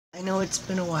I know it's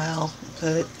been a while,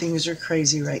 but things are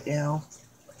crazy right now.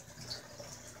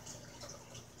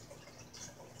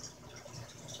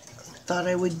 Thought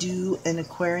I would do an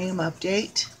aquarium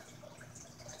update.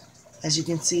 As you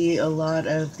can see, a lot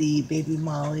of the baby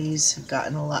mollies have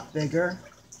gotten a lot bigger.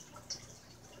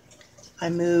 I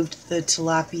moved the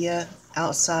tilapia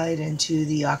outside into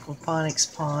the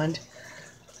aquaponics pond,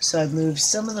 so I've moved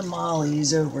some of the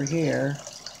mollies over here.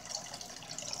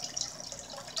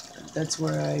 That's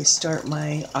where I start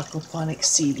my aquaponic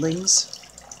seedlings.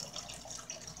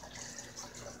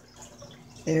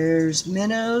 There's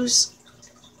minnows,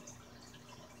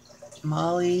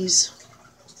 mollies,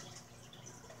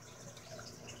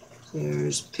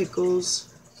 there's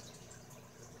pickles,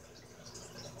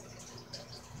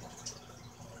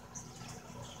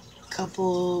 a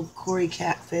couple cory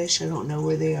catfish. I don't know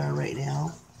where they are right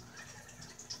now,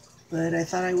 but I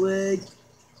thought I would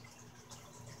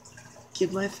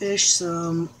give my fish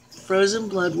some frozen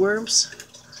bloodworms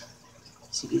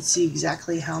so you can see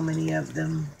exactly how many of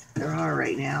them there are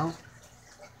right now.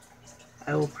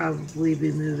 I will probably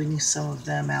be moving some of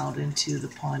them out into the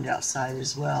pond outside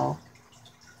as well.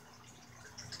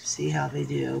 See how they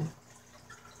do.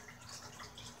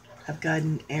 I've got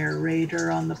an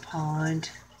aerator on the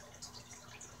pond,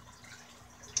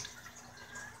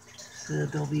 so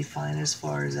they'll be fine as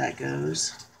far as that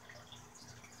goes.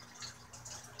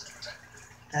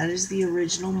 That is the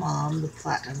original mom, the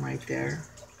platinum right there.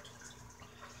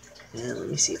 And let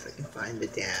me see if I can find the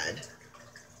dad.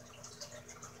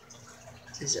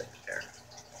 He's up there.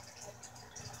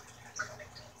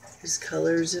 His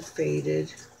colors have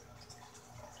faded.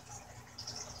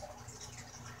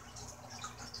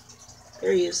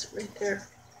 There he is, right there.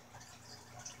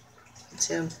 It's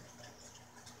him.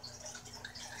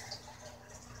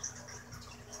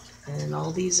 And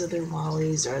all these other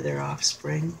mollies are their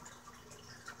offspring.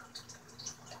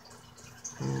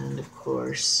 And of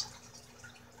course,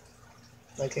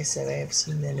 like I said, I have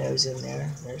some minnows in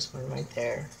there. There's one right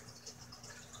there.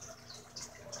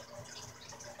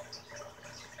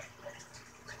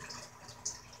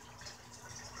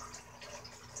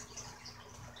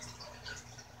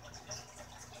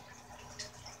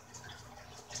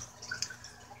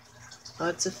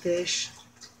 Lots of fish,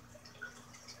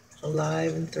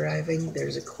 alive and thriving.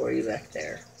 There's a cory back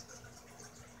there.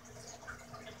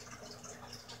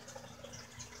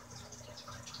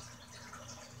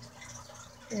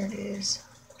 There it is.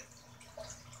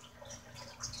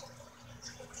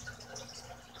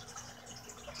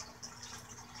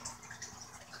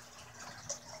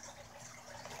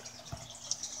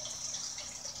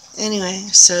 Anyway,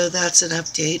 so that's an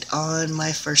update on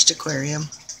my first aquarium.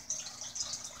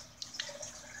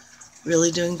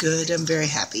 Really doing good. I'm very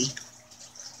happy.